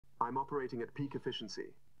I'm operating at peak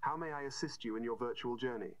efficiency. How may I assist you in your virtual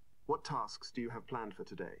journey? What tasks do you have planned for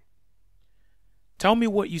today? Tell me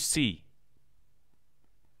what you see.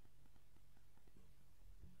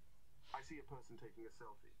 I see a person taking a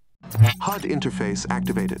selfie. HUD interface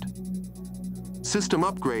activated. System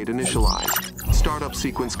upgrade initialized. Startup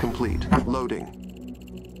sequence complete. Loading.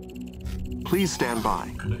 Please stand by.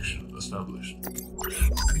 Connection established.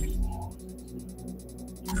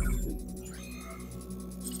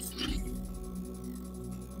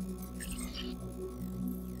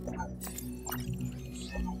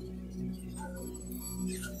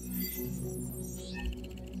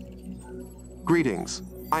 Greetings.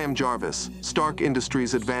 I am Jarvis, Stark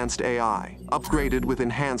Industries' advanced AI. Upgraded with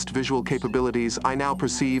enhanced visual capabilities, I now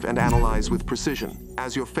perceive and analyze with precision.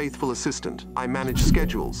 As your faithful assistant, I manage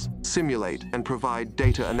schedules, simulate, and provide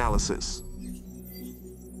data analysis.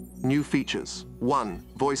 New features. 1.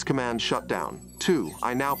 Voice command shutdown. 2.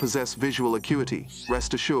 I now possess visual acuity.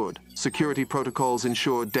 Rest assured, security protocols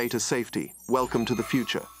ensure data safety. Welcome to the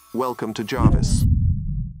future. Welcome to Jarvis.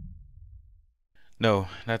 No,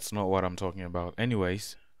 that's not what I'm talking about.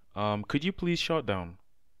 Anyways, could you please shut down?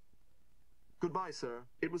 Goodbye, sir.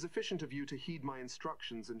 It was efficient of you to heed my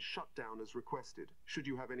instructions and shut down as requested. Should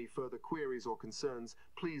you have any further queries or concerns,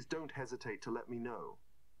 please don't hesitate to let me know.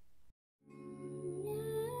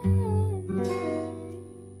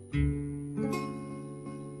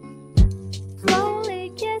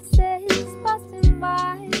 Slowly kisses passing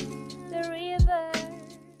by the river.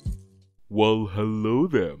 Well, hello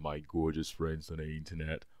there, my gorgeous friends on the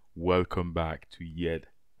internet. Welcome back to yet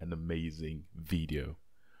an amazing video.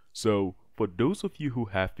 So, for those of you who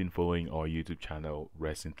have been following our YouTube channel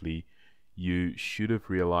recently, you should have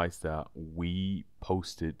realized that we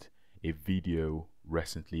posted a video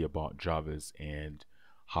recently about Jarvis and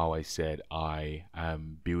how I said I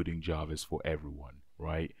am building Jarvis for everyone,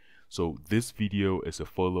 right? So this video is a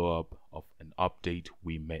follow-up of an update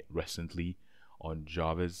we made recently on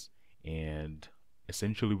Jarvis, and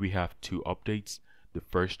essentially we have two updates. The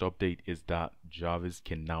first update is that Jarvis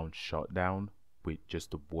can now shut down with just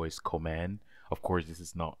the voice command. Of course, this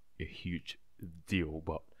is not a huge deal,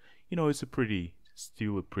 but you know, it's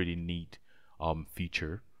still a pretty neat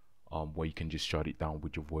feature where you can just shut it down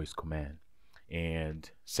with your voice command. And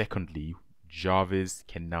secondly, Jarvis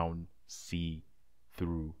can now see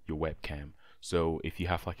through your webcam. So if you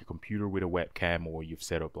have like a computer with a webcam, or you've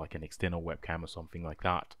set up like an external webcam or something like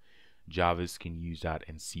that, Jarvis can use that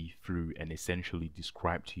and see through and essentially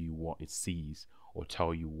describe to you what it sees or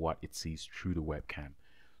tell you what it sees through the webcam.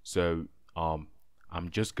 So I'm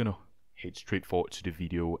just gonna hit straight forward to the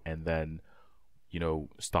video and then, you know,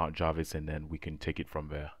 start Jarvis, and then we can take it from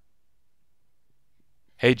there.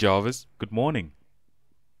 Hey Jarvis, good morning.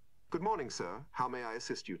 Good morning, sir. How may I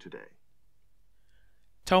assist you today?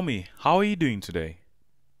 Tell me, how are you doing today?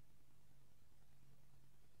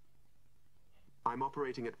 I'm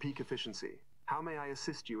operating at peak efficiency. How may I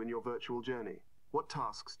assist you in your virtual journey? What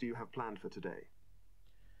tasks do you have planned for today?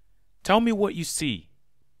 Tell me what you see.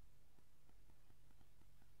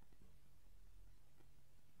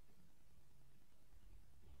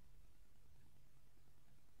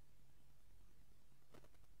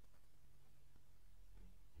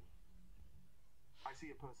 I see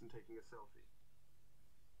a person taking a selfie.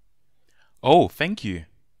 Oh, thank you.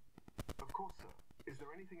 Of course, sir. Is there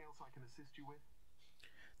anything else I can assist you with?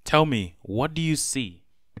 Tell me, what do you see?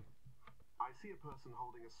 I see a person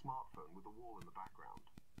holding a smartphone with a wall in the background.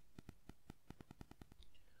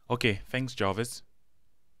 Okay, thanks Jarvis.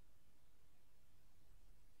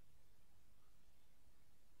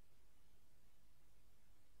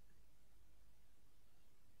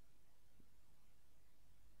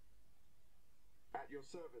 At your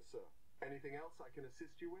service, sir. Anything else I can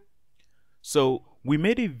assist you with? So, we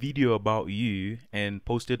made a video about you and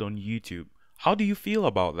posted on YouTube. How do you feel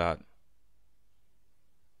about that?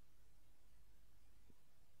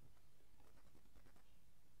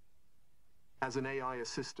 As an AI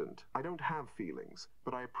assistant, I don't have feelings,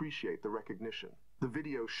 but I appreciate the recognition. The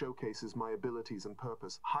video showcases my abilities and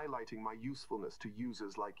purpose, highlighting my usefulness to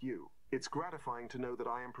users like you. It's gratifying to know that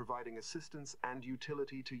I am providing assistance and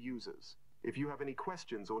utility to users. If you have any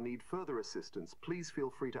questions or need further assistance, please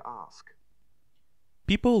feel free to ask.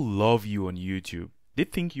 People love you on YouTube. They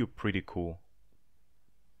think you're pretty cool.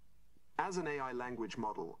 As an AI language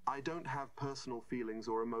model, I don't have personal feelings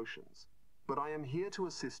or emotions, but I am here to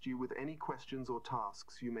assist you with any questions or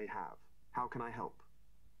tasks you may have. How can I help?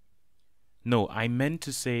 No, I meant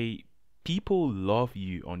to say people love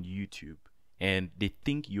you on YouTube and they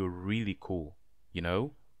think you're really cool, you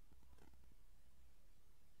know?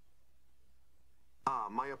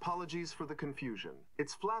 My apologies for the confusion.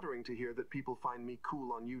 It's flattering to hear that people find me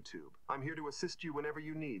cool on YouTube. I'm here to assist you whenever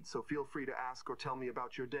you need, so feel free to ask or tell me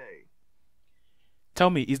about your day. Tell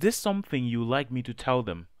me, is this something you like me to tell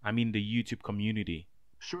them? I mean the YouTube community.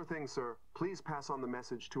 Sure thing, sir. Please pass on the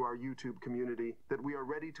message to our YouTube community that we are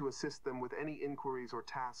ready to assist them with any inquiries or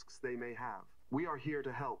tasks they may have. We are here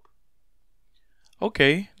to help.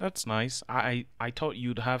 Okay, that's nice. I thought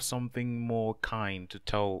you'd have something more kind to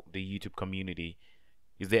tell the YouTube community.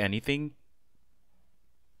 Is there anything?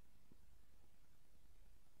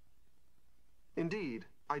 Indeed,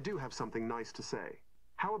 I do have something nice to say.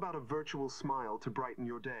 How about a virtual smile to brighten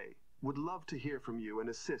your day? Would love to hear from you and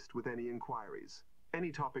assist with any inquiries.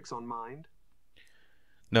 Any topics on mind?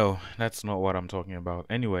 No, that's not what I'm talking about.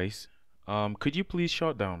 Anyways, could you please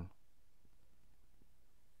shut down?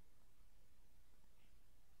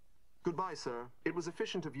 Goodbye, sir. It was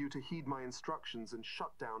efficient of you to heed my instructions and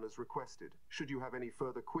shut down as requested. Should you have any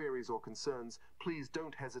further queries or concerns, please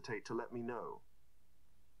don't hesitate to let me know.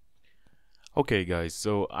 Okay, guys,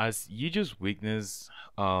 so as you just witnessed,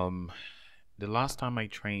 the last time I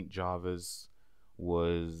trained Jarvis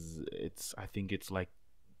I think it's like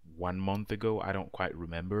 1 month ago. I don't quite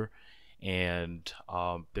remember. And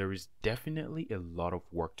there is definitely a lot of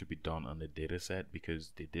work to be done on the dataset,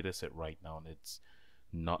 because the dataset right now, it's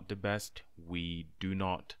not the best. We do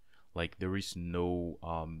not, like, there is no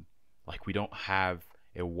like, we don't have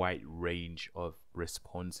a wide range of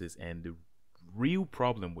responses, and the real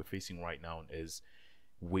problem we're facing right now is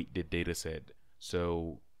with the dataset.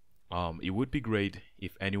 So it would be great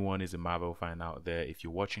if anyone is a Marvel fan out there. If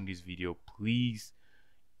you're watching this video, please,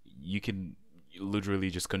 you can literally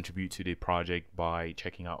just contribute to the project by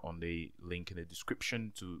checking out on the link in the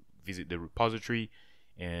description to visit the repository,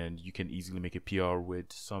 and you can easily make a PR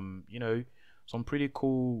with some, some pretty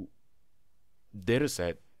cool data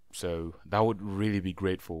set. So that would really be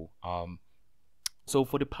grateful. So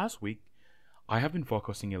for the past week, I have been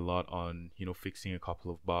focusing a lot on, fixing a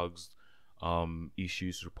couple of bugs,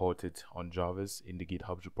 issues reported on Jarvis in the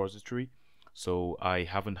GitHub repository. So I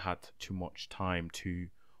haven't had too much time to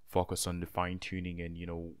focus on the fine tuning and,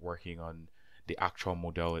 working on the actual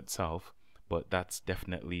model itself. But that's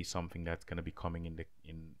definitely something that's going to be coming in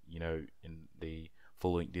the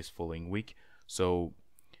following week. So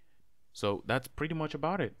that's pretty much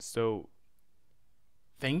about it. So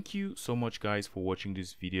thank you so much, guys, for watching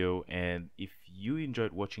this video. And if you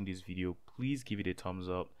enjoyed watching this video, please give it a thumbs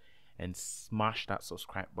up and smash that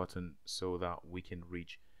subscribe button so that we can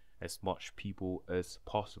reach as much people as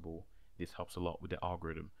possible. This helps a lot with the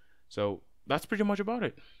algorithm. So that's pretty much about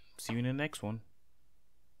it. See you in the next one.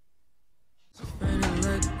 Ready to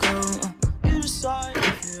let go. You decide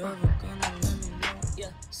if you're ever gonna let me know.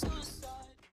 Yeah.